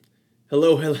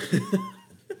Hello, hello.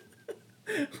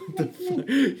 What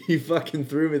the He fucking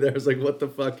threw me there. I was like, what the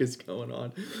fuck is going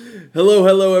on?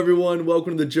 Hello, everyone.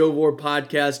 Welcome to the Joe Vore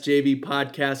Podcast, JV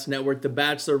Podcast Network, the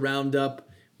Bachelor Roundup,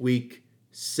 Week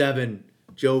 7.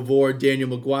 Joe Vore, Daniel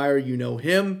Maguire, you know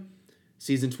him.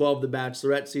 Season 12, The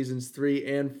Bachelorette, Seasons 3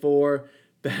 and 4,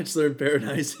 Bachelor in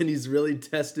Paradise, and he's really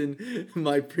testing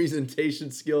my presentation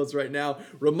skills right now.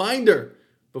 Reminder,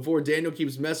 before Daniel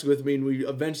keeps messing with me and we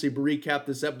eventually recap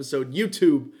this episode,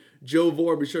 YouTube, Joe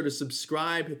Vore, be sure to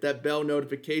subscribe, hit that bell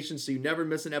notification so you never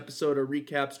miss an episode or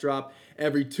recaps drop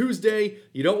every Tuesday.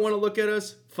 You don't want to look at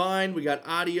us? Fine. We got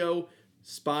audio,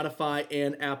 Spotify,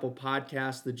 and Apple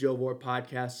Podcasts, the Joe Vore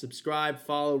Podcast. Subscribe,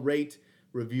 follow, rate,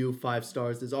 review, 5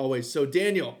 stars as always. So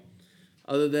Daniel,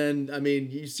 other than,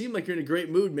 you seem like you're in a great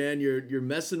mood, man. You're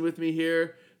messing with me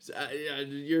here.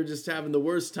 You're just having the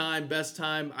worst time, best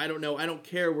time. I don't know. I don't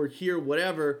care. We're here,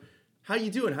 whatever. How you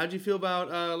doing? How'd you feel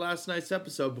about last night's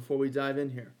episode before we dive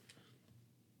in here?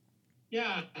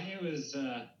 Yeah, it was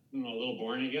a little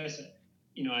boring, I guess.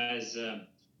 You know, as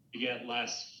you get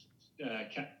less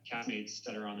castmates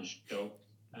that are on the show.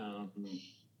 Can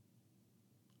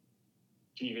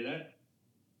you hear that?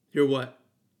 Hear what?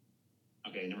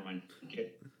 Okay, never mind.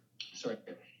 Okay, sorry.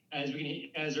 As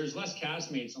there's less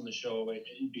castmates on the show, it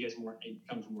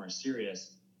becomes more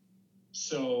serious.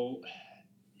 So,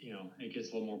 it gets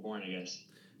a little more boring, I guess.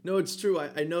 No, it's true.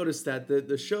 I noticed that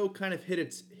the show kind of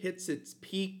hits its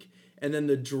peak, and then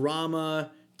the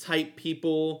drama type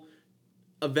people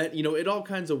event, it all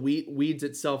kinds of weeds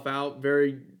itself out.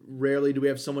 Very rarely do we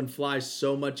have someone fly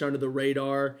so much under the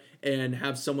radar and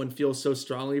have someone feel so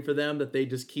strongly for them that they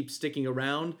just keep sticking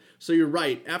around. So you're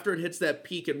right. After it hits that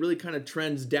peak, it really kind of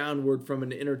trends downward from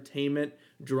an entertainment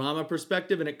drama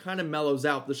perspective, and it kind of mellows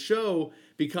out. The show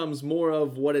becomes more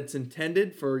of what it's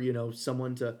intended for,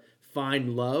 someone to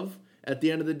find love at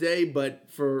the end of the day. But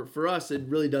for us, it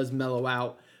really does mellow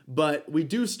out. But we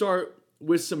do start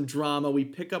with some drama. We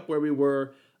pick up where we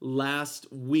were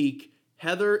last week.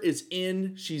 Heather is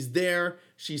in. She's there.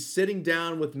 She's sitting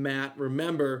down with Matt.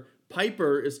 Remember,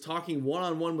 Piper is talking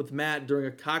one-on-one with Matt during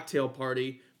a cocktail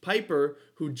party. Piper,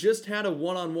 who just had a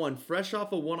one-on-one, fresh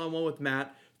off a one-on-one with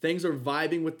Matt. Things are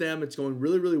vibing with them. It's going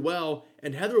really, really well.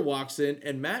 And Heather walks in,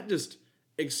 and Matt just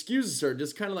excuses her,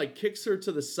 just kind of like kicks her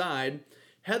to the side.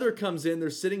 Heather comes in.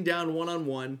 They're sitting down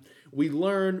one-on-one. We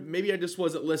learn, maybe I just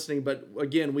wasn't listening, but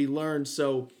again, we learned.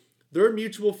 So they're a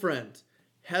mutual friend.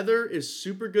 Heather is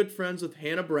super good friends with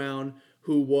Hannah Brown,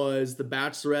 who was the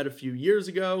Bachelorette a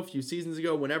few seasons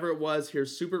ago, whenever it was, here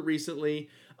super recently.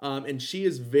 And she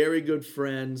is very good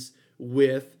friends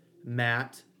with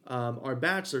Matt, our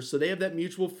Bachelor. So they have that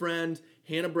mutual friend.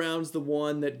 Hannah Brown's the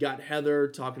one that got Heather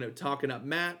talking up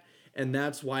Matt. And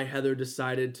that's why Heather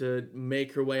decided to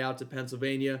make her way out to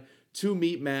Pennsylvania to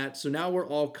meet Matt. So now we're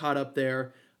all caught up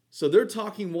there. So they're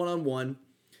talking one-on-one.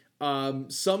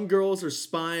 Some girls are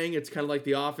spying. It's kind of like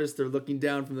The Office. They're looking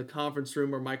down from the conference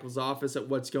room or Michael's office at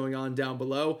what's going on down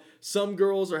below. Some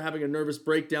girls are having a nervous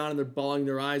breakdown and they're bawling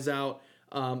their eyes out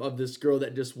of this girl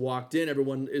that just walked in.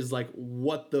 Everyone is like,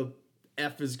 what the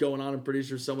F is going on? I'm pretty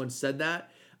sure someone said that.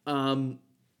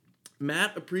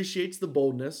 Matt appreciates the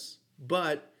boldness,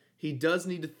 but he does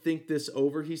need to think this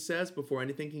over, he says, before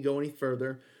anything can go any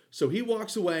further. So he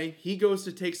walks away. He goes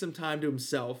to take some time to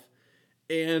himself.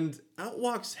 And out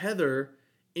walks Heather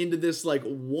into this like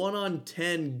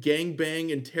 1-on-10 gangbang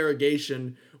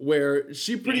interrogation where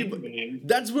she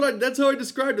that's how I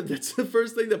described it. That's the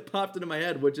first thing that popped into my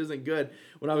head, which isn't good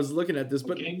when I was looking at this.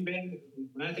 But gangbang,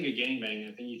 when I think of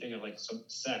gangbang, I think you think of like some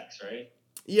sex, right?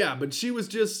 Yeah, but she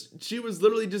was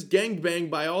literally just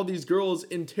gangbanged by all these girls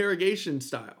interrogation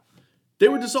style. They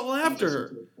were just all after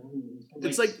her.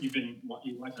 It's like you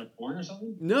watching a porn or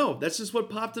something? No, that's just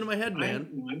what popped into my head, man.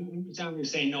 I'm you're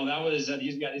saying no. That was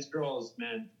these girls,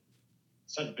 man,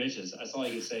 such bitches. That's all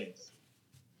I can say.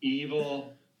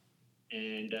 Evil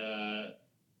and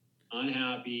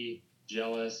unhappy,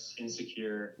 jealous,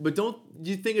 insecure. But don't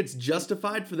you think it's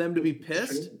justified for them to be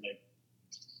pissed?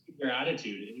 Their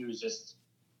attitude. It was just.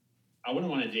 I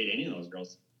wouldn't want to date any of those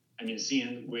girls.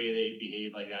 Seeing the way they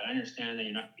behave like that, I understand that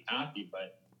you're not happy,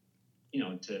 but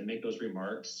to make those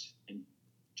remarks and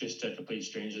just to a complete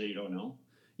stranger that you don't know.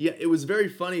 Yeah, it was very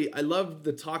funny. I love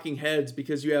the talking heads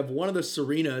because you have one of the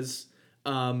Serenas,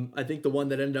 I think the one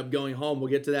that ended up going home. We'll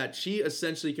get to that. She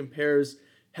essentially compares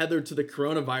Heather to the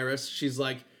coronavirus. She's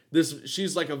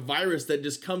like a virus that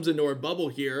just comes into our bubble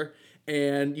here.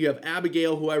 And you have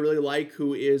Abigail, who I really like,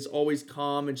 who is always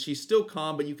calm, and she's still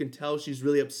calm, but you can tell she's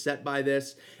really upset by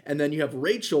this. And then you have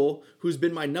Rachel, who's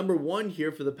been my number one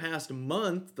here for the past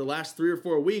month, the last 3 or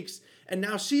 4 weeks, and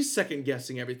now she's second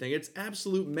guessing everything. It's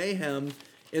absolute mayhem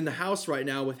in the house right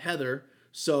now with Heather.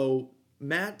 So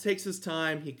Matt takes his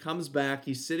time, he comes back,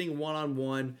 he's sitting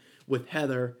one-on-one with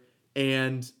Heather,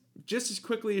 and just as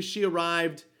quickly as she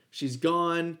arrived, she's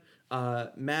gone.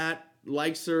 Matt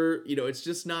likes her. It's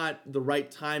just not the right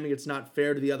timing. It's not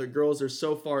fair to the other girls. They're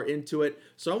so far into it.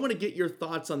 So I want to get your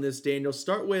thoughts on this, Daniel.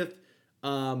 Start with,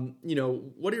 what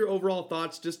are your overall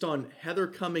thoughts just on Heather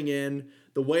coming in,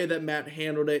 the way that Matt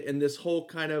handled it, and this whole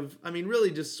kind of,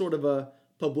 really just sort of a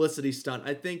publicity stunt.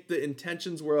 I think the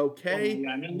intentions were okay,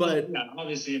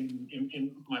 obviously,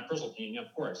 in my personal opinion,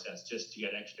 of course, that's just to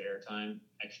get extra airtime,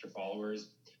 extra followers,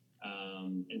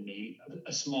 and maybe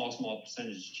a small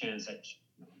percentage chance that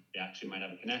they actually might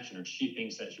have a connection, or she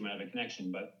thinks that she might have a connection.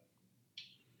 But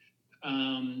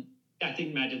I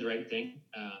think Matt did the right thing.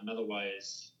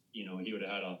 Otherwise, he would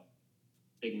have had a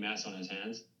big mess on his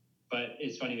hands. But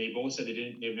it's funny, they both said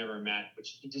they've never met,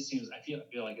 which it just seems, I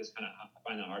feel like it's kind of, I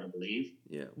find that hard to believe.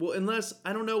 Yeah. Well, unless,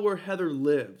 I don't know where Heather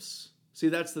lives. See,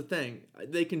 that's the thing.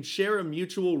 They can share a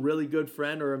mutual really good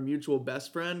friend or a mutual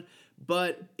best friend,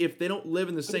 but if they don't live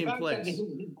in the same place. His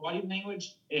body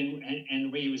language and the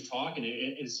way he was talking,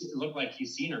 it looked like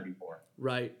he's seen her before.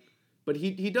 Right. But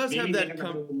he does have that.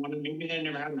 Maybe they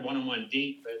never had a one-on-one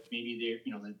date, but maybe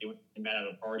they met at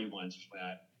a party once or something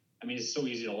like that. It's so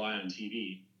easy to lie on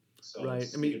TV. So right.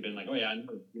 It could have been like, oh yeah,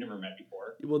 we never met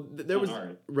before. Well, there was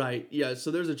hard. Right. Yeah. So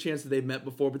there's a chance that they've met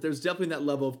before, but there's definitely that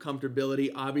level of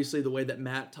comfortability. Obviously, the way that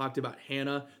Matt talked about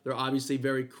Hannah, they're obviously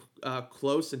very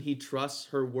close, and he trusts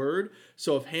her word.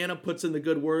 So if Hannah puts in the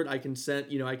good word, I can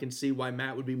see why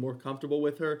Matt would be more comfortable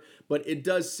with her. But it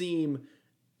does seem,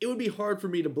 it would be hard for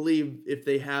me to believe if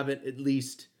they haven't at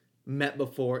least met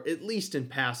before, at least in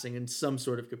passing, in some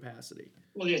sort of capacity.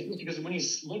 Well, yeah, because when he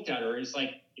looked at her, it's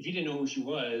like, if he didn't know who she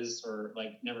was, or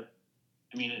like never,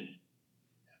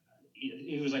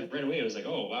 it was like right away, it was like,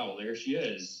 oh, wow, there she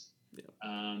is. Yeah.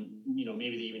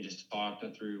 Maybe they even just talked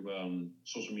through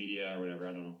social media or whatever.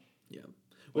 I don't know. Yeah.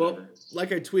 Whatever. Well,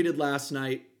 like I tweeted last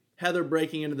night, Heather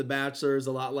breaking into the Bachelor is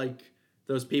a lot like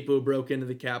those people who broke into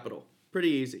the Capitol. Pretty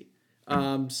easy.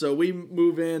 So we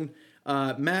move in.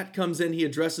 Matt comes in. He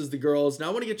addresses the girls. Now,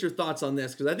 I want to get your thoughts on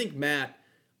this, because I think Matt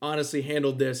honestly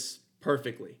handled this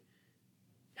perfectly.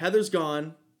 Heather's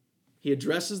gone. He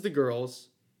addresses the girls.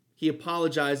 He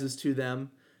apologizes to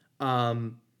them.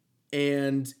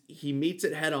 And he meets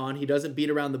it head on. He doesn't beat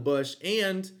around the bush.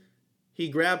 And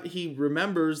he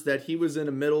remembers that he was in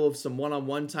the middle of some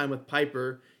one-on-one time with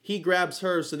Piper. He grabs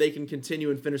her so they can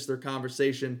continue and finish their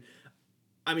conversation.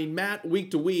 Matt,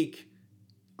 week to week,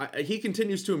 he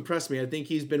continues to impress me. I think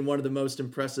he's been one of the most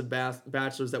impressive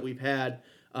bachelors that we've had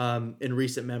in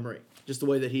recent memory. Just the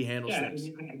way that he handles things.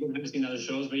 I haven't seen other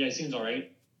shows, but yeah, it seems all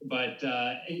right. But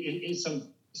it's kind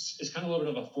of a little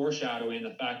bit of a foreshadowing,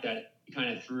 the fact that he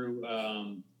kind of threw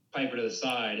Piper to the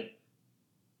side,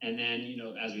 and then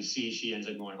as we see, she ends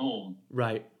up going home.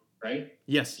 Right. Right.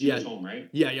 Yes. She goes home. Right.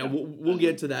 Yeah. We'll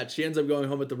get to that. She ends up going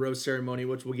home at the rose ceremony,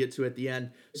 which we'll get to at the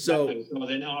end. Exactly. So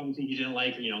then, obviously, he didn't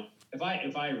like her.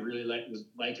 If I really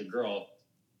liked a girl,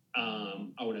 I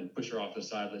wouldn't push her off the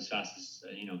side as fast as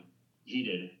he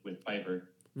did with Piper.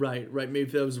 Right. Maybe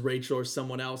if that was Rachel or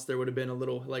someone else, there would have been a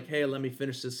little like, hey, let me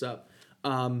finish this up.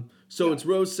 It's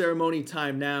rose ceremony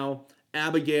time now.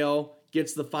 Abigail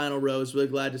gets the final rose. Really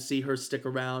glad to see her stick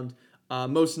around.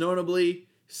 Most notably,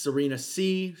 Serena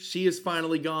C. She is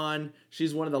finally gone.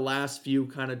 She's one of the last few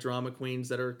kind of drama queens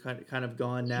that are kind of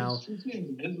gone now. She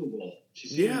seems miserable.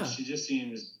 She just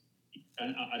seems.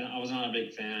 I was not a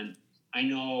big fan. I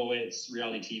know it's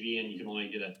reality TV and you can only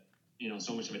get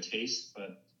so much of a taste,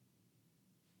 but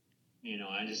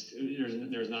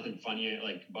there's nothing funny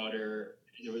about her.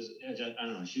 I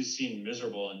don't know. She seemed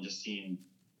miserable and just seemed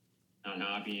not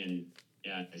happy, and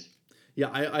yeah. Yeah,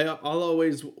 I'll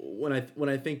always, when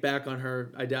I think back on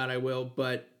her, I doubt I will,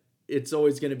 but it's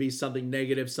always going to be something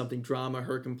negative, something drama,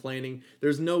 her complaining.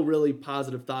 There's no really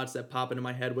positive thoughts that pop into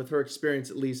my head with her experience,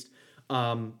 at least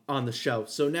on the show.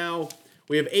 So now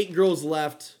we have 8 girls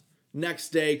left. Next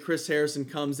day, Chris Harrison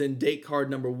comes in, date card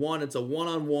number 1. It's a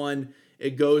one-on-one.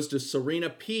 It goes to Serena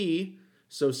P.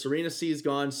 So Serena C is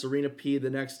gone. Serena P the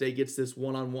next day gets this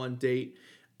one-on-one date.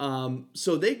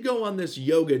 So they go on this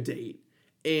yoga date.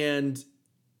 And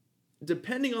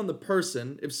depending on the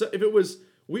person, if it was,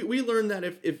 we learned that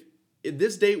if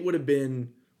this date would have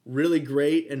been really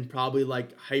great and probably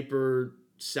like hyper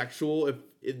sexual,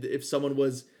 if someone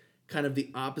was kind of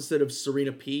the opposite of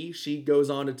Serena P. She goes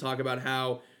on to talk about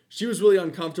how she was really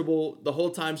uncomfortable the whole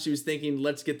time. She was thinking,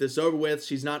 let's get this over with.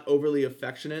 She's not overly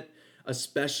affectionate,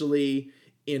 especially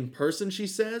in person, she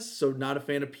says. So not a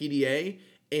fan of PDA.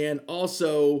 And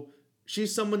also,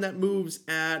 she's someone that moves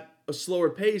at a slower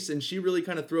pace, and she really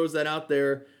kind of throws that out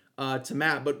there to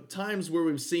Matt. But times where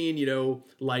we've seen,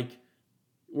 like,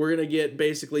 we're going to get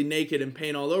basically naked and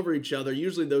paint all over each other,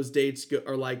 usually those dates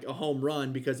are like a home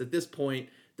run, because at this point,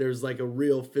 there's like a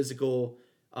real physical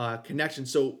connection.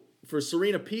 So for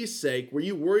Serena P's sake, were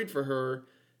you worried for her,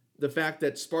 the fact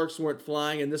that sparks weren't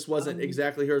flying and this wasn't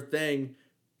exactly her thing?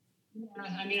 I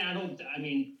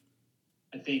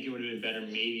think it would have been better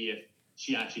maybe if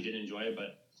she actually did enjoy it,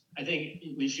 but I think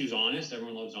at least she was honest.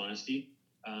 Everyone loves honesty.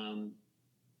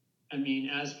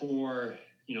 As for,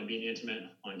 being intimate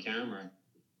on camera,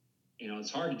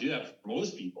 it's hard to do that for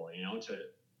most people,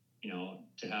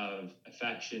 to have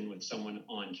affection with someone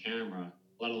on camera,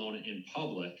 let alone in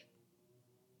public,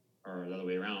 or the other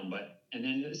way around. And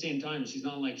then at the same time, she's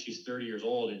not like she's 30 years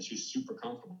old and she's super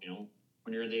comfortable,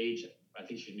 when you're the age, I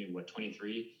think she's maybe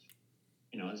 23,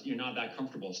 you're not that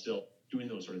comfortable still doing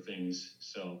those sort of things.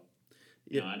 So,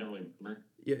 I don't really remember.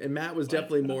 Yeah, and Matt was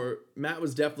definitely more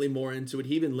into it.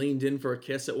 He even leaned in for a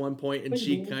kiss at one point, and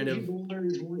she kind of. He's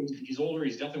older.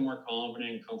 He's definitely more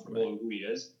confident and comfortable with who he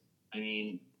is.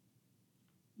 Me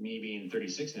being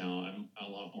 36 now, I'm a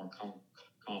lot more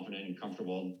confident and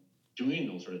comfortable doing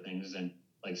those sort of things than,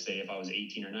 like, say, if I was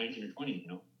 18 or 19 or 20.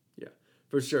 Yeah,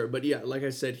 for sure. But yeah, like I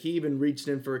said, he even reached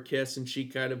in for a kiss, and she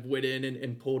kind of went in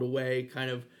and pulled away, kind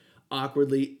of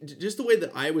awkwardly. Just the way that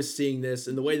I was seeing this,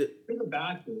 and the way that when you're the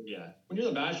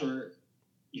Bachelor,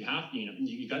 you have to,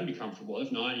 you got to be comfortable.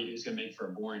 If not, it's going to make for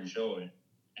a boring show and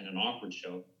an awkward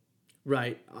show.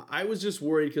 Right. I was just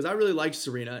worried because I really like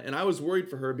Serena, and I was worried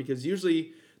for her because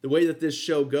usually the way that this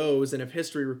show goes, and if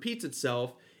history repeats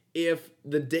itself, if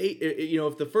the date,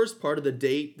 if the first part of the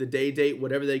day date,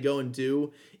 whatever they go and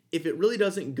do, if it really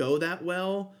doesn't go that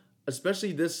well,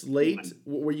 especially this late,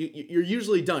 where you're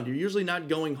usually done. You're usually not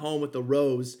going home with the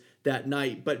rose that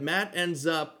night. But Matt ends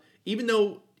up, even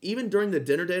during the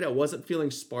dinner date, I wasn't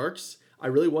feeling sparks. I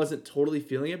really wasn't totally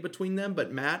feeling it between them.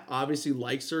 But Matt obviously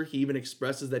likes her. He even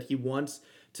expresses that he wants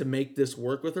to make this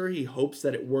work with her. He hopes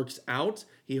that it works out.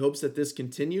 He hopes that this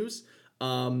continues.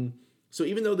 So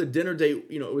even though the dinner date,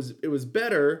 it was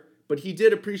better, but he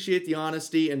did appreciate the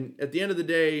honesty. And at the end of the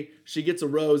day, she gets a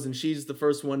rose, and she's the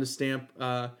first one to stamp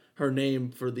her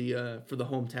name for the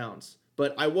hometowns.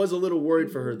 But I was a little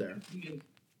worried for her there.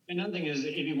 Another thing is,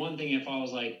 it'd be one thing if I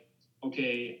was like,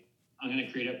 okay, I'm going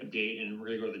to create up a date and we're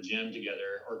going to go to the gym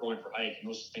together or going for a hike, and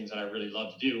those are things that I really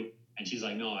love to do. And she's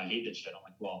like, no, I hate this shit. I'm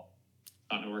like, well, it's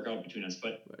not going to work out between us.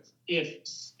 But right.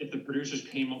 If the producers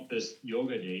came up with this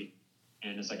yoga date,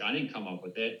 and it's like, I didn't come up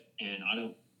with it, and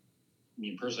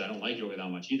personally, I don't like yoga that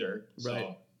much either. So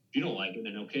right. If you don't like it,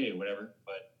 then okay, whatever.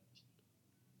 But,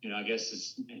 I guess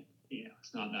it's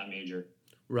not that major.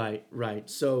 Right.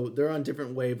 So they're on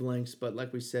different wavelengths, but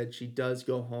like we said, she does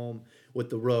go home with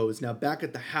the rose. Now back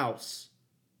at the house,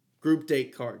 group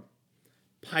date card.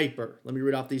 Piper. Let me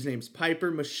read off these names. Piper,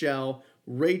 Michelle,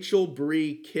 Rachel,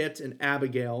 Bree, Kit, and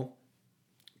Abigail.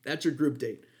 That's your group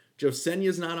date.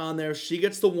 Josenia's not on there. She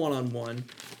gets the one-on-one.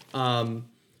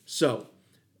 So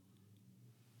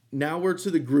now we're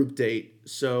to the group date.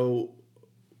 So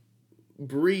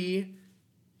Bree,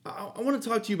 I want to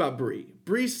talk to you about Bree.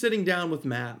 Bree's sitting down with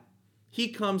Matt. He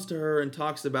comes to her and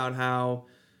talks about how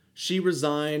she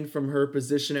resigned from her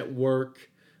position at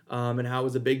work, and how it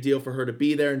was a big deal for her to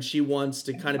be there, and she wants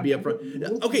to kind of be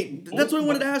upfront. Okay, that's what I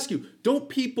wanted to ask you. Don't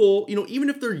people, even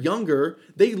if they're younger,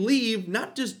 they leave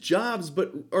not just jobs,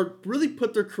 but or really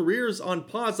put their careers on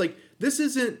pause? Like, this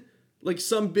isn't like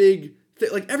some big thing.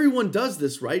 Like, everyone does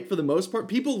this, right? For the most part,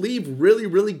 people leave really,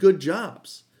 really good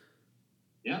jobs.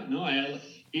 Yeah, no,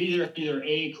 either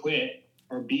A, quit,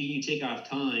 or B, you take off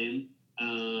time.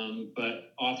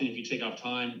 But often if you take off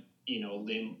time,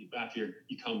 then after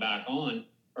you come back, you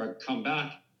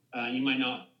might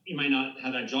not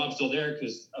have that job still there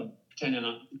because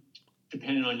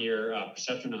depending on your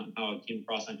perception of how it came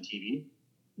across on TV.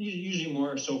 Usually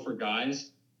more so for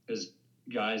guys, because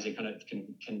guys, they kind of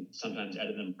can sometimes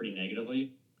edit them pretty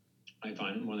negatively, I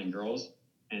find, more than girls.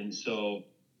 And so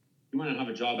you might not have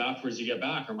a job afterwards you get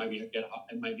back, or it might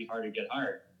be hard to get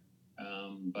hired.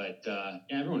 But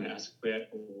everyone has to quit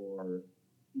or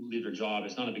leave their job.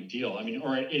 It's not a big deal.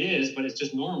 Or it is, but it's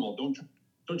just normal. Don't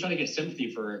try to get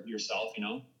sympathy for yourself,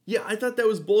 Yeah, I thought that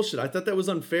was bullshit. I thought that was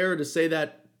unfair to say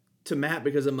that to Matt,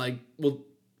 because I'm like, well,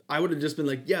 I would have just been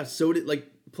like, yeah, so did, like,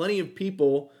 plenty of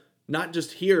people, not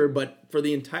just here, but for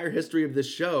the entire history of this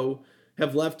show,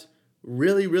 have left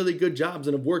really, really good jobs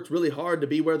and have worked really hard to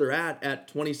be where they're at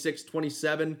 26,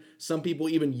 27, some people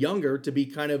even younger, to be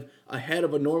kind of ahead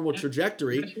of a normal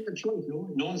trajectory. That's your choice.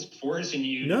 No one's forcing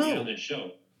you to be on this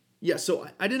show. Yeah, so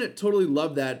I didn't totally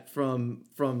love that from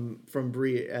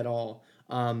Brie at all.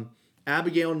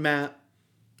 Abigail and Matt,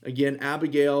 again,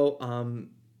 Abigail,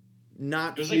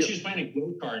 not. It was like she was playing a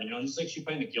guilt card, Just like she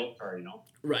playing the guilt card,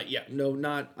 Right. Yeah. No,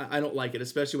 not. I don't like it,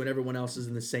 especially when everyone else is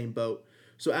in the same boat.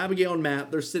 So Abigail and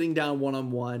Matt, they're sitting down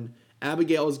one-on-one.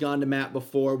 Abigail has gone to Matt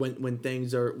before when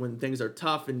things are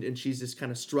tough and she's just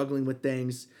kind of struggling with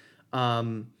things.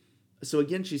 So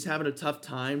again, she's having a tough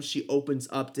time. She opens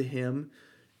up to him.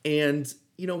 And,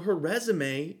 her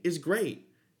resume is great.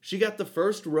 She got the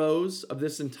first rose of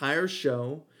this entire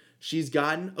show. She's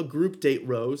gotten a group date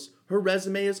rose. Her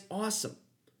resume is awesome.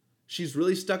 She's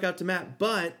really stuck out to Matt,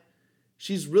 but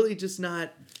she's really just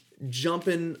not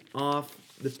jumping off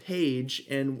the page.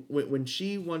 And when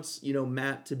she wants,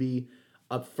 Matt to be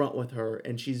upfront with her,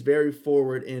 and she's very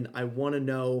forward in, I want to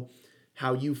know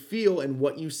how you feel and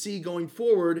what you see going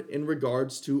forward in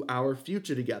regards to our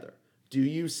future together. Do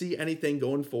you see anything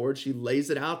going forward? She lays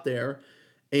it out there.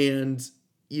 And,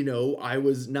 I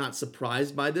was not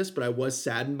surprised by this, but I was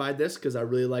saddened by this because I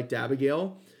really liked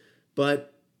Abigail.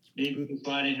 But maybe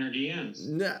slide in her DMs.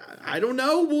 I don't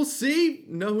know. We'll see.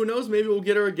 No, who knows? Maybe we'll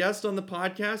get her a guest on the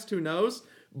podcast. Who knows?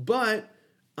 But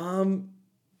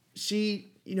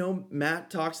she,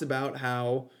 Matt talks about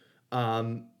how,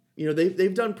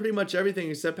 they've done pretty much everything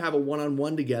except have a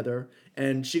one-on-one together.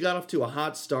 And she got off to a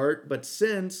hot start. But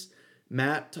since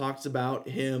Matt talks about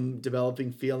him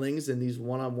developing feelings in these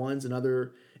one-on-ones and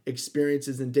other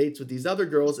experiences and dates with these other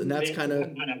girls, and that's kind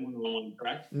of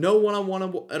no one-on-one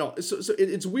at all. So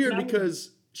it's weird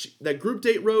because that group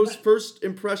date rose, first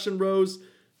impression rose,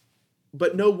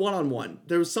 but no one-on-one.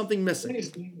 There was something missing.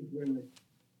 It's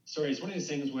one of these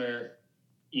things where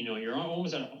you're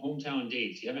almost at hometown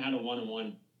dates. You haven't had a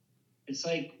one-on-one. It's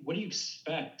like, what do you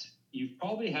expect? You've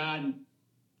probably had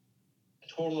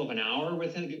total of an hour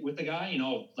with the guy,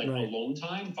 right. Alone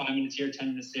time, 5 minutes here, 10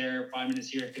 minutes there, 5 minutes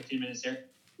here, 15 minutes there.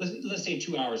 Let's say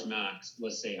 2 hours max,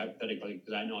 let's say hypothetically,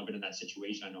 because I know I've been in that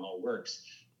situation. I know how it works.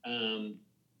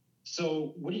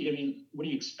 So what do you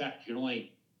expect? You can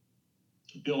only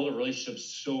build a relationship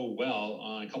so well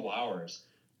on a couple hours.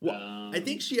 Well, I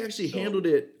think she actually handled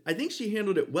it. I think she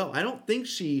handled it well. I don't think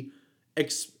she,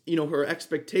 her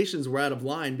expectations were out of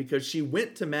line, because she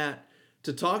went to Matt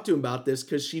to talk to him about this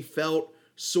because she felt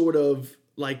sort of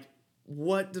like,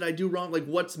 what did I do wrong? Like,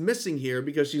 what's missing here?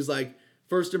 Because she's like,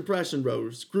 first impression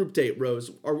rose, group date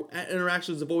rose, our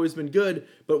interactions have always been good,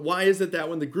 but why is it that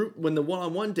when the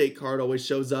one-on-one date card always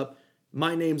shows up,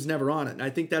 my name's never on it? And I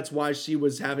think that's why she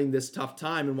was having this tough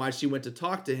time and why she went to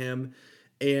talk to him.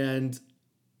 And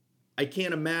I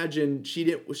can't imagine she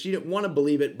didn't want to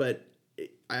believe it, but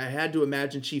I had to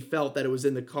imagine she felt that it was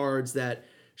in the cards that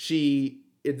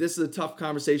this is a tough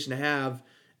conversation to have,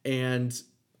 and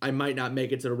I might not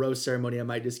make it to the rose ceremony. I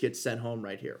might just get sent home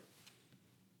right here.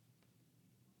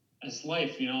 It's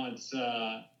life, it's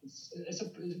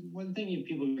one thing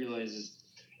people realize is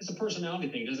it's a personality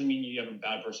thing. It doesn't mean you have a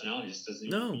bad personality. It just doesn't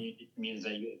mean it means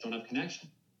that you don't have connection.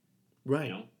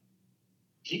 Right.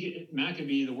 Matt could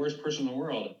be the worst person in the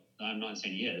world. I'm not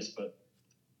saying he is, but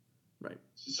right.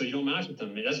 So you don't match with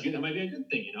them. That's good. That might be a good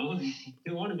thing, You don't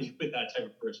want to be with that type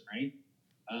of person, right?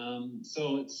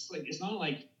 So it's not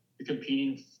like you're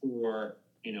competing for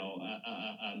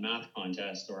a math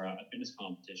contest or a fitness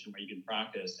competition where you can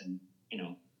practice and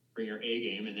bring your A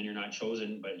game, and then you're not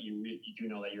chosen, but you do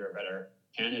know that you're a better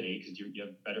candidate because you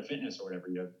have better fitness or whatever,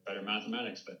 you have better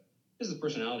mathematics. But this is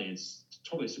personality. It's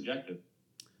totally subjective.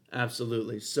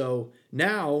 Absolutely. So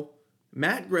now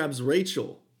Matt grabs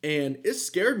Rachel, and it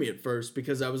scared me at first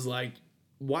because I was like,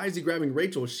 why is he grabbing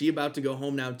Rachel? Is she about to go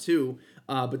home now too?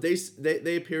 But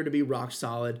they appear to be rock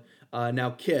solid.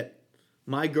 Now Kit,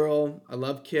 my girl, I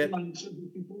love Kit.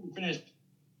 Before we finish,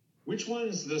 which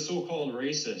one's the so-called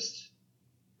racist?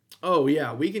 Oh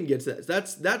yeah, we can get to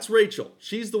that. That's Rachel.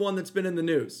 She's the one that's been in the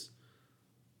news.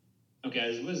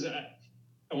 Okay,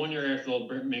 I wonder if they'll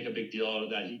make a big deal out of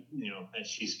that. That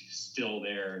she's still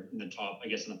there in the top, I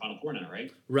guess, in the Final Four now,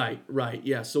 right? Right.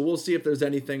 Yeah. So we'll see if there's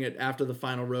anything after the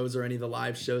final rose or any of the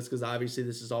live shows, because obviously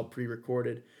this is all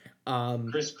pre-recorded.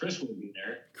 Chris will be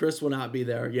there. Chris will not be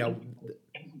there. Yeah.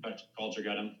 Culture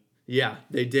got him. Yeah,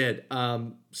 they did.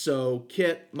 So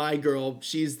Kit, my girl,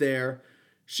 she's there.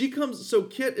 So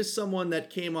Kit is someone that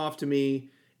came off to me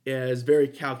as very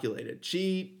calculated.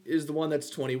 She is the one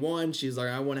that's 21. She's like,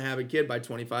 I want to have a kid by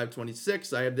 25,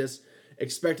 26. I have this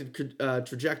expected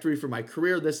trajectory for my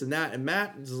career, this and that. And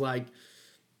Matt is like,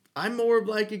 I'm more of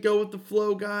like a go with the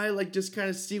flow guy, like just kind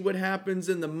of see what happens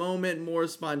in the moment, more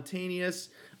spontaneous.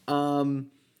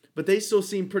 But they still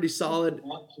seem pretty solid.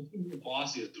 She's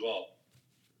bossy as well.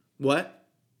 What?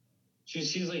 She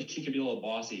seems like she could be a little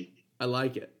bossy. I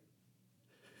like it.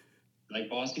 Like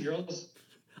bossy girls?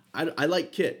 I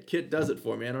like Kit. Kit does it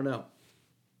for me. I don't know.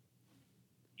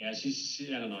 Yeah,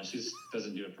 I don't know. She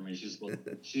doesn't do it for me. She's a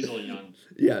little young.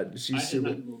 Yeah, she's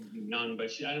super young, but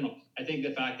I don't know. I think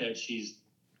the fact that she's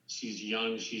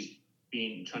young, she's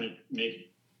being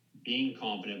being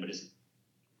confident, but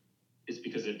it's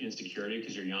because of insecurity,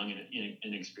 because you're young and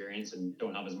inexperienced and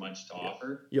don't have as much to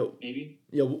offer. Maybe.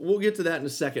 Yeah, we'll get to that in a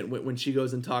second when she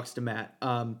goes and talks to Matt.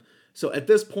 So at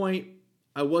this point,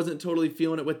 I wasn't totally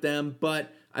feeling it with them,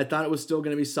 but I thought it was still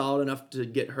going to be solid enough to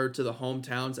get her to the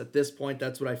hometowns. At this point,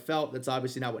 that's what I felt. That's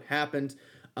obviously not what happened.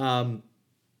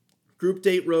 Group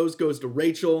date rose goes to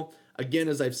Rachel. Again,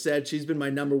 as I've said, she's been my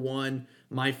number one,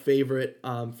 my favorite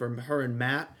from her and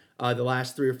Matt the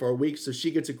last 3 or 4 weeks. So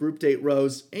she gets a group date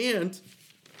rose, and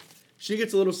she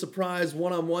gets a little surprise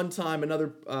one-on-one time, another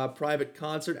private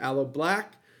concert, Aloe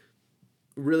Black.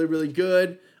 Really, really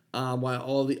good. While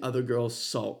all the other girls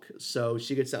sulk. So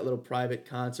she gets that little private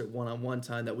concert one-on-one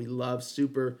time that we love.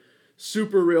 Super,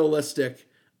 super realistic.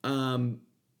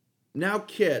 Now,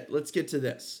 Kit, let's get to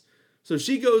this. So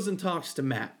she goes and talks to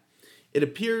Matt. It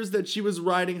appears that she was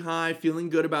riding high, feeling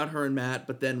good about her and Matt,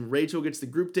 but then Rachel gets the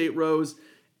group date rose,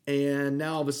 and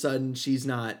now all of a sudden she's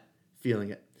not feeling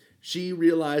it. She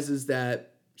realizes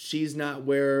that she's not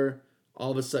where all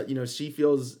of a sudden, she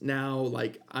feels now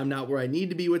like I'm not where I need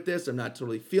to be with this. I'm not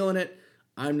totally feeling it.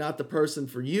 I'm not the person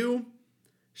for you.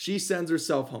 She sends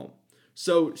herself home.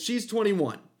 So she's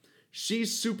 21.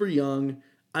 She's super young.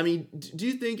 I mean, do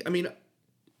you think,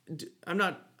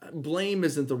 blame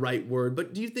isn't the right word,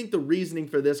 but do you think the reasoning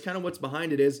for this, kind of what's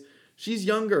behind it is, she's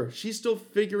younger. She's still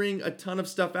figuring a ton of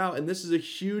stuff out. And this is a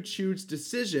huge, huge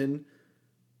decision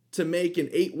to make in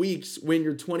 8 weeks when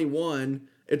you're 21.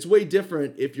 It's way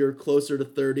different if you're closer to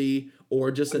 30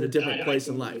 or just in a different place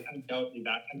in life. I doubt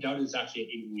it's actually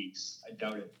 8 weeks. I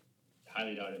doubt it.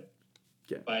 Highly doubt it.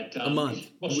 Okay. But a month.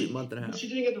 A month and a half. She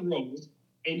didn't get the rose.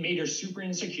 It made her super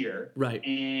insecure. Right.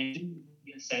 And didn't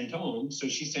get sent home, so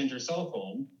she sent herself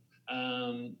home.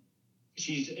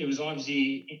 It was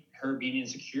obviously her being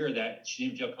insecure that she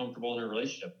didn't feel comfortable in her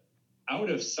relationship. I would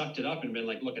have sucked it up and been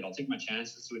like, look, I'll take my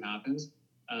chances, see what happens.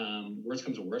 Worst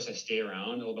comes to worst, I stay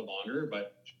around a little bit longer,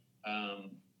 but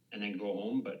and then go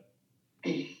home. But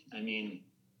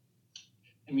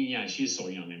yeah, she's so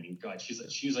young. God,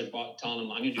 she's like telling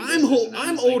him, I'm gonna do this.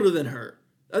 I'm older than her.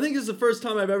 I think this is the first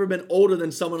time I've ever been older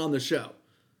than someone on the show.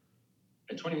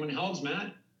 At 21, how old's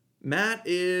Matt? Matt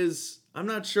is, I'm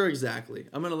not sure exactly.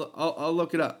 I'll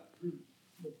look it up.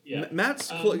 Yeah, Matt's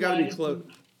got to be close,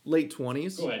 late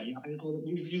 20s. Go ahead.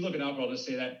 You look it up. I'll just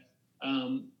say that.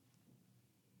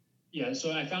 Yeah,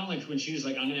 so I found like when she was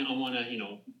like, I want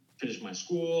to, finish my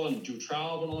school and do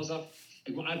travel and all this stuff.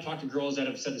 Like, when I've talked to girls that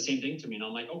have said the same thing to me, and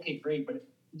I'm like, okay, great, but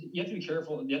you have to be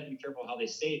careful. You have to be careful how they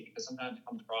say it, because sometimes it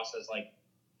comes across as like,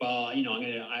 well, I'm not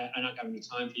gonna have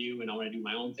time for you, and I want to do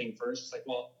my own thing first. It's like,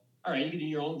 well, all right, you can do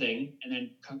your own thing, and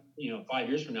then 5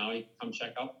 years from now, you come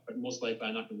check up, but most likely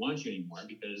I'm not gonna want you anymore,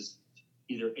 because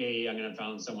either A, I'm gonna have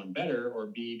found someone better, or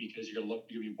B, because you're gonna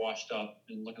be washed up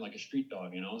and looking like a street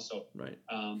dog, So right.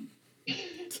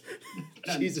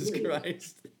 Jesus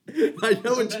Christ. I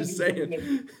know what you're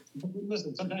saying.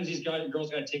 Listen, sometimes these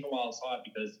girls got to take a while to slot,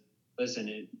 because,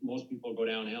 listen, most people go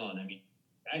downhill. And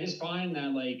I just find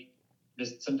that, like,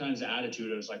 sometimes the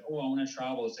attitude is like, oh, I want to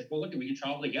travel. It's like, well, look, we can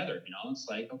travel together. It's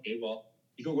like, okay, well,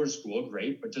 you can go to school,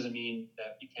 great, but it doesn't mean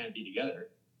that you can't be together.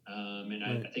 And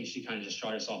right. I think she kind of just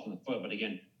shot herself in the foot. But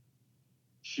again,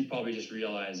 she probably just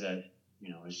realized that,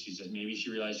 maybe she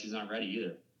realized she's not ready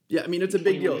either. Yeah, it's a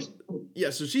big deal. Yeah,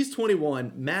 so she's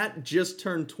 21. Matt just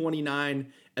turned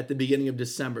 29 at the beginning of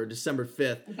December 5th.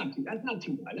 That's not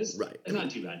too bad. Right. It's not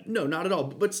too bad. No, not at all.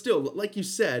 But still, like you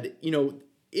said,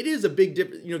 it is a big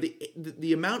difference.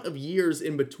 The amount of years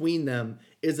in between them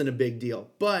isn't a big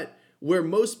deal. But where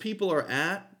most people are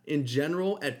at in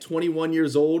general at 21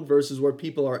 years old versus where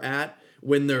people are at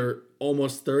when they're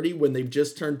almost 30, when they've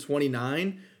just turned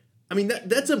 29,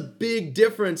 that's a big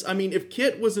difference. If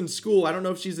Kit was in school, I don't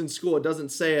know if she's in school. It doesn't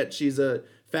say it. She's a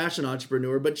fashion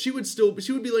entrepreneur, but she would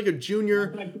be like a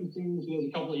junior.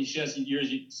 She has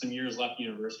some years left in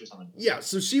university or something. Yeah,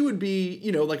 so she would be,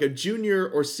 like a junior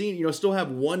or senior, still have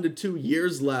 1 to 2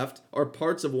 years left, or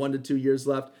parts of 1 to 2 years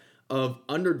left of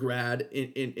undergrad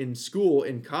in school,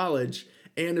 in college.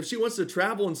 And if she wants to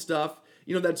travel and stuff,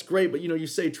 that's great. But, you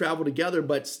say travel together,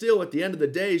 but still at the end of the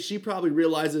day, she probably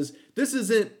realizes this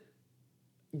isn't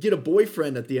get a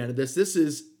boyfriend at the end of this. This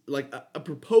is like a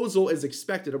proposal is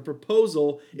expected. A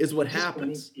proposal is what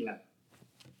happens. Funny. Yeah.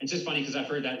 It's just funny because I've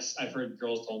heard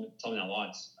girls tell me that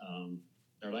lots.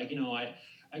 They're like, I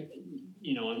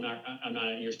I'm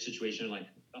not in your situation. Like,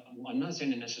 I'm not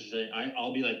saying necessarily.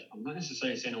 I'll be like, I'm not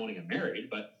necessarily saying I want to get married,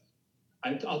 but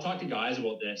I'll talk to guys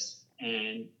about this,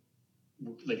 and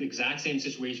like the exact same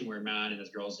situation where Matt and this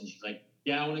girl's, and she's like,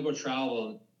 yeah, I want to go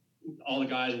travel. And all the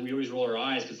guys, we always roll our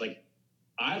eyes because like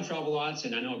I've traveled lots,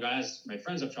 and I know guys, my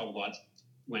friends have traveled lots.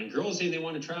 When girls say they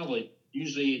want to travel,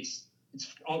 usually it's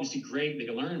obviously great, they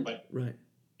can learn, but right. I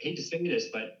hate to say this,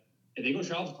 but if they go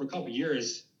travel for a couple of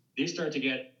years, they start to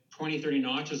get 20, 30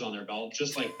 notches on their belt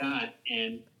just like that,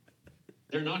 and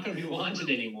they're not going to be wanted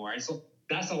anymore. And so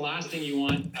that's the last thing you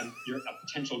want a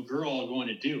potential girl going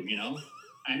to do,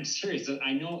 I'm serious.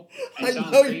 I know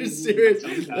you're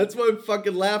serious. That's why I'm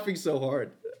fucking laughing so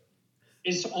hard.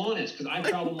 It's honest, because I've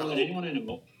traveled more than anyone I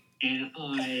know, and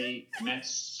I met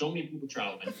so many people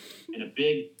traveling, and a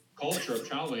big culture of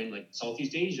traveling, like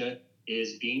Southeast Asia,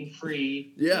 is being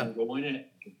free, and going and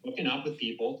hooking up with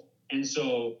people, and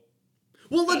so.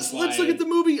 Well, let's look at the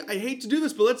movie. I hate to do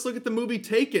this, but let's look at the movie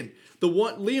Taken. The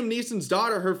one Liam Neeson's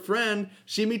daughter, her friend,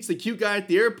 she meets the cute guy at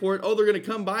the airport. Oh, they're gonna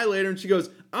come by later, and she goes,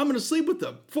 "I'm gonna sleep with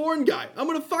them. Foreign guy. I'm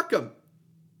gonna fuck him."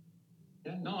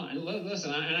 Yeah, no, and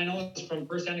listen, and I know this from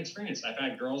firsthand experience. I've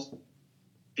had girls,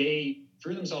 they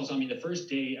threw themselves on me the first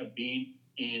day of being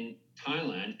in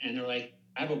Thailand, and they're like,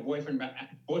 "I have a boyfriend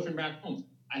back home."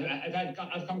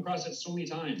 I've come across it so many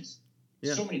times.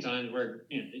 Yeah. So many times where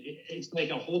it's like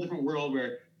a whole different world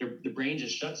where the brain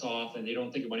just shuts off and they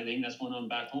don't think of anything that's going on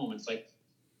back home. It's like,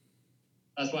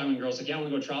 that's why when girls like, yeah, I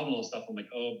want to go travel and stuff, I'm like,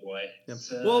 oh boy. Yep.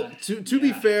 Well, to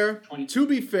be fair,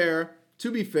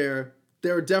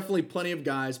 there are definitely plenty of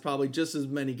guys, probably just as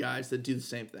many guys that do the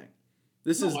same thing.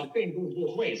 I think it goes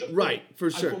both ways. Right, for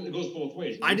sure. It goes both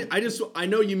ways. I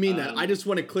know you mean that. I just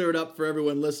want to clear it up for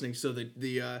everyone listening, so that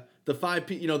the five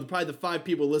probably the 5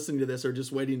 people listening to this are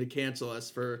just waiting to cancel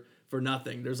us for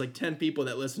nothing. There's like 10 people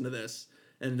that listen to this,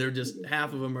 and they're just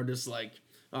half of them are just like,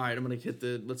 all right, I'm gonna hit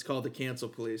let's call it the cancel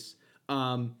police.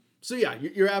 So yeah,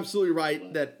 you're absolutely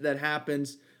right that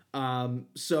happens.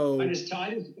 So I just tell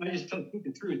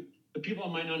the truth. The people that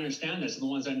might not understand this are the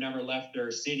ones that never left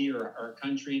their city or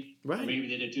country. Right. Or maybe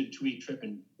they did a 2-week trip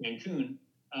in Cancun,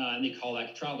 and they call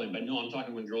that traveling. But no, I'm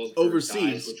talking when girls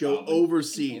overseas go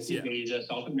overseas, Asia,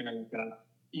 South America.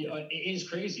 It is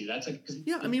crazy. That's like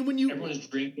I mean, everyone's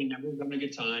drinking, everyone's having a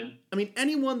good time. I mean,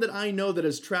 anyone that I know that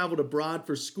has traveled abroad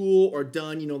for school or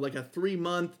done like a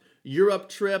 3-month Europe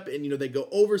trip, and they go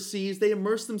overseas, they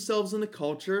immerse themselves in the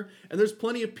culture, and there's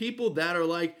plenty of people that are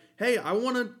like, hey, I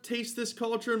want to taste this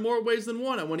culture in more ways than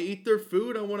one. I want to eat their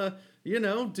food. I want to,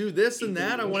 do this and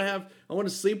that. I want to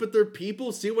sleep with their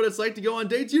people, see what it's like to go on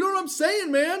dates. You know what I'm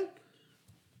saying, man?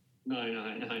 No, I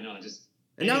know.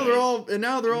 Now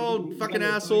they're all fucking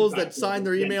assholes that sign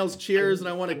their emails, cheers, and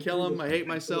I want to kill them. I hate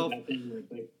myself.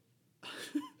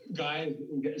 Guys,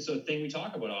 so the thing we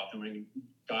talk about often when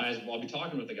guys, I'll be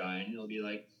talking with a guy and he'll be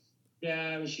like,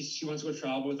 yeah, she wants to go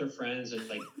travel with her friends, and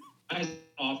like, guys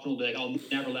often will be like, I'll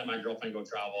never let my girlfriend go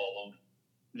travel alone.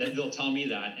 They'll tell me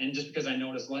that, and just because I know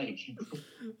what it's like.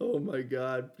 Oh my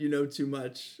God, you know too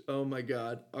much. Oh my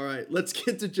God. All right, let's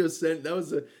get to Josenia. That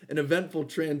was an eventful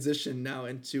transition now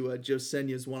into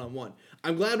Josenia's one-on-one.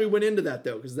 I'm glad we went into that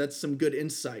though, because that's some good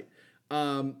insight.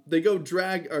 They go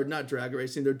not drag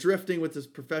racing. They're drifting with this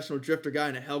professional drifter guy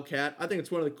in a Hellcat. I think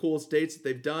it's one of the coolest dates that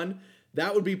they've done.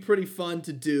 That would be pretty fun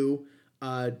to do.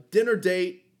 Dinner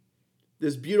date.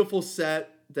 This beautiful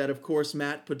set that, of course,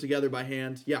 Matt put together by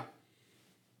hand. Yeah.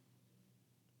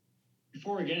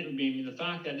 Before we get into the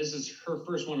fact that this is her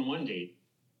first one-on-one date.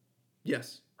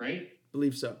 Yes. Right?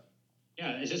 Believe so.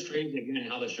 Yeah, it's just crazy, again,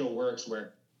 how the show works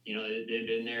where, they've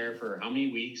been there for how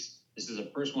many weeks. This is a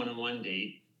first one-on-one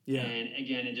date. Yeah. And,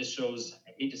 again, it just shows,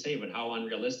 I hate to say it, but how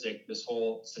unrealistic this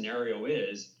whole scenario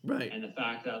is. Right. And the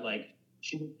fact that, like,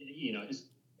 she,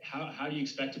 how do you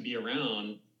expect to be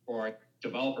around or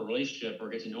develop a relationship or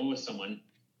get to know with someone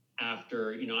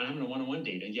after, not having a one-on-one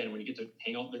date? Again, when you get to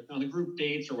hang out on the group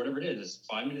dates or whatever it is, it's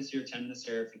 5 minutes here, 10 minutes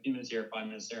there, 15 minutes here, 5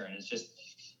 minutes there. And it's just,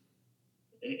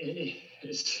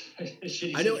 it's a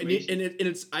shitty I know, situation. and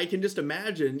it's, I can just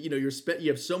imagine, you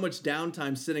have so much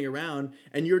downtime sitting around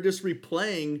and you're just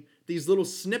replaying these little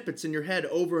snippets in your head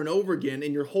over and over again,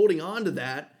 and you're holding on to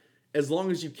that as long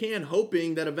as you can,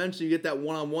 hoping that eventually you get that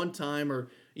one-on-one time or,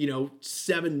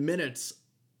 7 minutes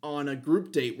on a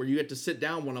group date where you get to sit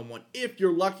down one-on-one. If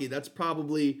you're lucky, that's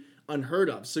probably unheard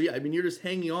of. So yeah, you're just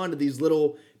hanging on to these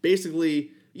little,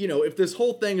 basically, if this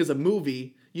whole thing is a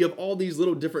movie, you have all these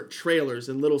little different trailers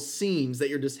and little scenes that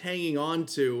you're just hanging on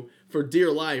to for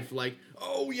dear life. Like,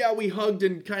 oh yeah, we hugged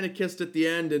and kind of kissed at the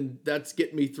end, and that's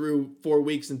getting me through 4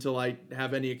 weeks until I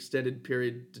have any extended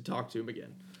period to talk to him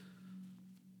again.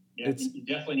 Yeah, you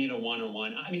definitely need a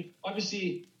one-on-one. I mean,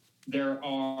 obviously there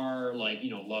are like,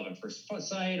 love at first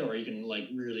sight, or you can like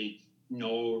really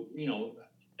know,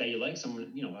 that you like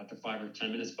someone, after 5 or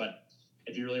 10 minutes. But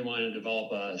if you really want to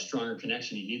develop a stronger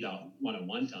connection, you need that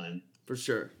one-on-one time. For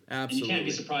sure. Absolutely. And you can't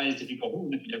be surprised if you go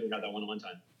home if you never got that one-on-one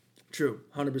time. True.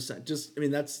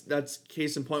 100%. That's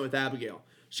case in point with Abigail.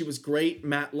 She was great.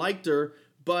 Matt liked her,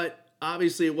 but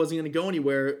obviously it wasn't going to go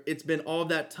anywhere. It's been all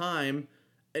that time.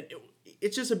 And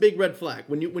it's just a big red flag.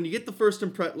 When you get the first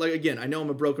impression, like, again, I know I'm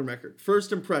a broken record.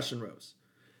 First impression, Rose.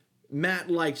 Matt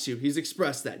likes you. He's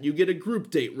expressed that. You get a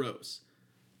group date, Rose.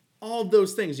 All of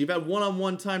those things. You've had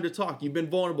one-on-one time to talk. You've been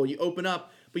vulnerable. You open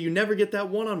up, but you never get that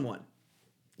one-on-one.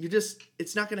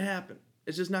 It's not going to happen.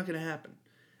 It's just not going to happen.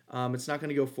 It's not going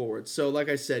to go forward. So like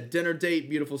I said, dinner date,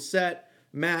 beautiful set.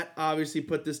 Matt obviously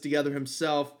put this together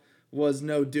himself. Was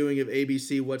no doing of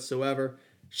ABC whatsoever.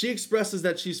 She expresses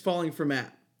that she's falling for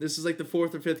Matt. This is like the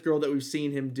 4th or 5th girl that we've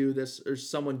seen him do this, or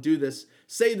someone do this,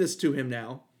 say this to him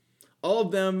now. All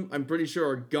of them, I'm pretty sure,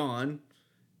 are gone,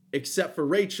 except for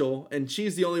Rachel, and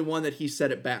she's the only one that he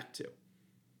said it back to.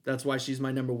 That's why she's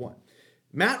my number 1.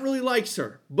 Matt really likes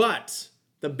her, but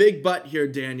the big but here,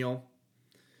 Daniel,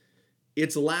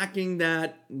 it's lacking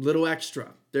that little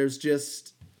extra. There's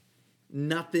just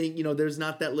nothing, there's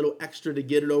not that little extra to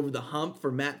get it over the hump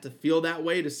for Matt to feel that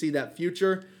way, to see that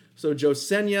future. So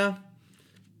Josenia,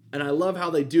 and I love how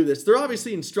they do this. They're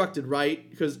obviously instructed, right?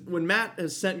 Because when Matt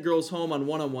has sent girls home on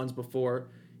one-on-ones before,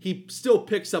 he still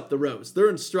picks up the rose. They're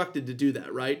instructed to do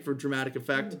that, right? For dramatic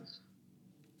effect. Of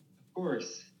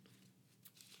course.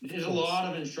 There's a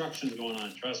lot of instructions going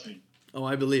on, trust me. Oh,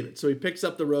 I believe it. So he picks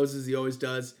up the roses, he always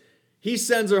does. He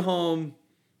sends her home.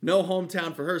 No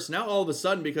hometown for her. So now all of a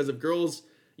sudden, because of girls,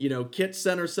 Kit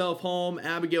sent herself home.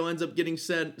 Abigail ends up getting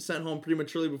sent home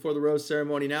prematurely before the rose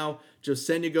ceremony. Now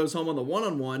Josenia goes home on the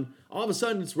one-on-one. All of a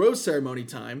sudden, it's rose ceremony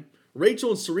time.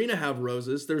 Rachel and Serena have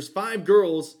roses. There's 5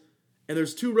 girls, and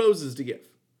there's 2 roses to give.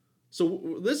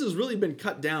 So this has really been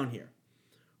cut down here.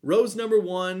 Rose number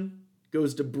 1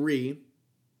 goes to Bree.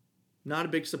 Not a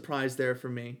big surprise there for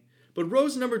me. But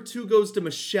rose number 2 goes to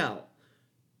Michelle.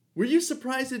 Were you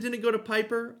surprised it didn't go to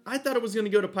Piper? I thought it was going to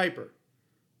go to Piper.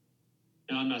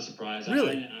 No, I'm not surprised.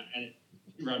 Really?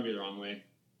 You rubbed me the wrong way.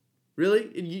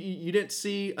 Really? You didn't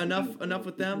see enough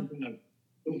with them?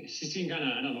 She seemed kind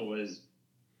of, I don't know, was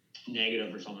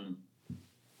negative or something.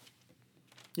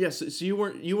 Yeah, so you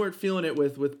weren't feeling it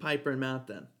with Piper and Matt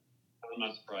then? I'm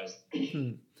not surprised.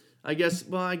 I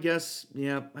guess,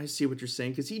 yeah, I see what you're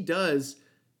saying, because he does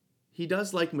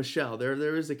like Michelle.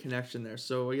 There is a connection there,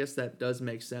 so I guess that does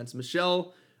make sense.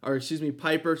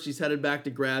 Piper, she's headed back to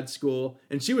grad school,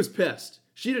 and she was pissed.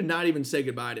 She did not even say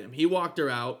goodbye to him. He walked her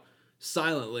out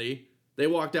silently. They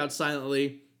walked out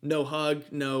silently. No hug,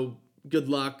 no good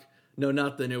luck, no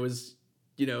nothing. It was,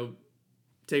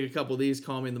 take a couple of these,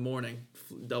 call me in the morning.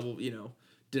 Double,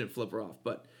 didn't flip her off.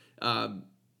 But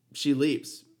she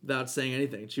leaves without saying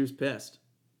anything. She was pissed.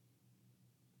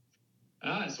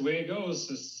 It's the way it goes.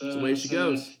 It's the way she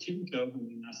goes. TV show. I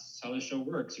mean, that's how the show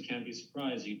works. You can't be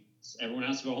surprised. Everyone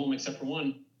has to go home except for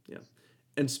one. Yeah.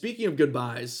 And speaking of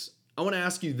goodbyes, I want to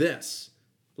ask you this.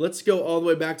 Let's go all the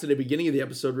way back to the beginning of the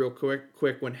episode real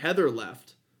quick when Heather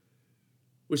left.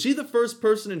 Was she the first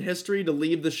person in history to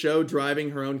leave the show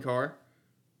driving her own car?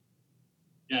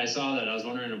 Yeah, I saw that. I was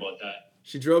wondering about that.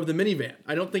 She drove the minivan.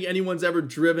 I don't think anyone's ever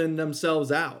driven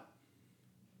themselves out.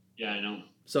 Yeah, I know.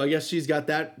 So I guess she's got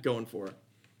that going for her.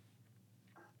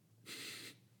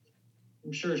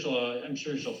 I'm sure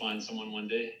she'll find someone one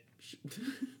day.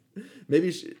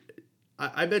 Maybe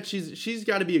I bet she's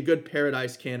got to be a good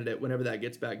Paradise candidate whenever that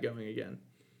gets back going again.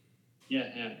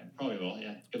 Yeah, probably will.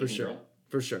 Yeah, for sure.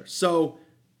 For sure. So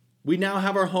we now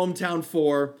have our hometown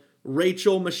 4: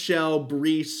 Rachel, Michelle,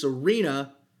 Bree,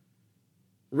 Serena.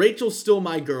 Rachel's still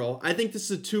my girl. I think this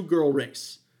is a 2-girl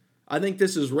race. I think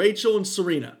this is Rachel and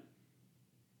Serena.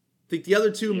 I think the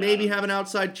other 2 maybe have an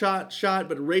outside shot,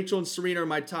 but Rachel and Serena are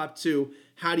my top 2.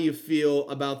 How do you feel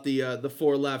about the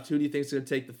 4 left? Who do you think is going to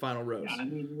take the final rose? Yeah, I'm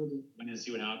going to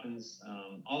see what happens.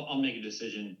 I'll make a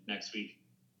decision next week.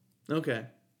 Okay.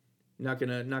 Not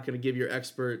gonna give your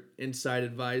expert inside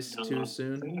advice too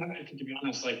soon. To be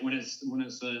honest, like when it's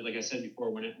like I said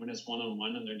before, when it's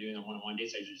one-on-one and they're doing the one-on-one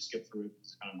dates, I just skip through it.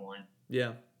 It's kind of boring.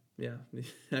 Yeah.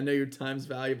 I know your time's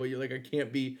valuable. You're like, I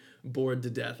can't be bored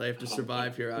to death. I have to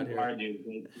survive out here. Hard,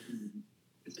 dude.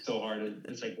 It's so hard.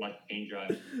 It's like watching paint dry.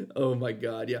 Oh my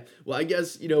God, yeah. Well, I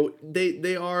guess,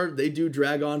 they do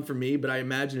drag on for me, but I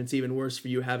imagine it's even worse for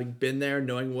you having been there,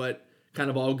 knowing what kind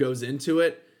of all goes into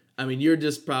it. I mean, you're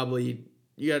just probably,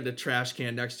 you got the trash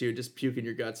can next to you, just puking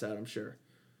your guts out, I'm sure.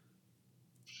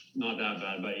 Not that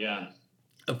bad, but yeah.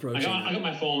 Approaching. I got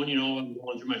my phone, I'm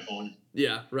going through my phone.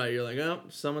 Yeah, right. You're like, oh,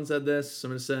 someone said this.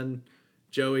 I'm going to send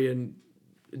Joey and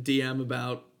DM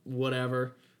about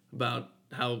whatever, about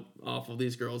how awful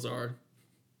these girls are.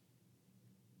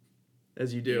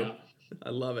 As you do. Yeah. I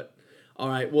love it. All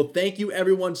right. Well, thank you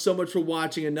everyone so much for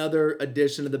watching another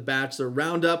edition of the Bachelor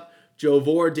Roundup. Joe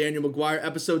Vore, Daniel Maguire,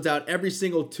 episodes out every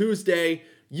single Tuesday.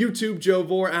 YouTube, Joe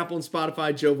Vore, Apple and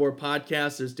Spotify, Joe Vore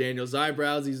Podcast. There's Daniel's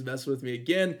eyebrows. He's messing with me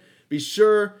again. Be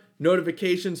sure,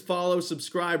 notifications, follow,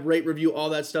 subscribe, rate, review, all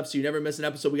that stuff so you never miss an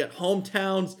episode. We got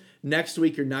Hometowns next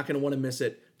week. You're not going to want to miss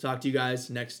it. Talk to you guys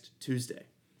next Tuesday.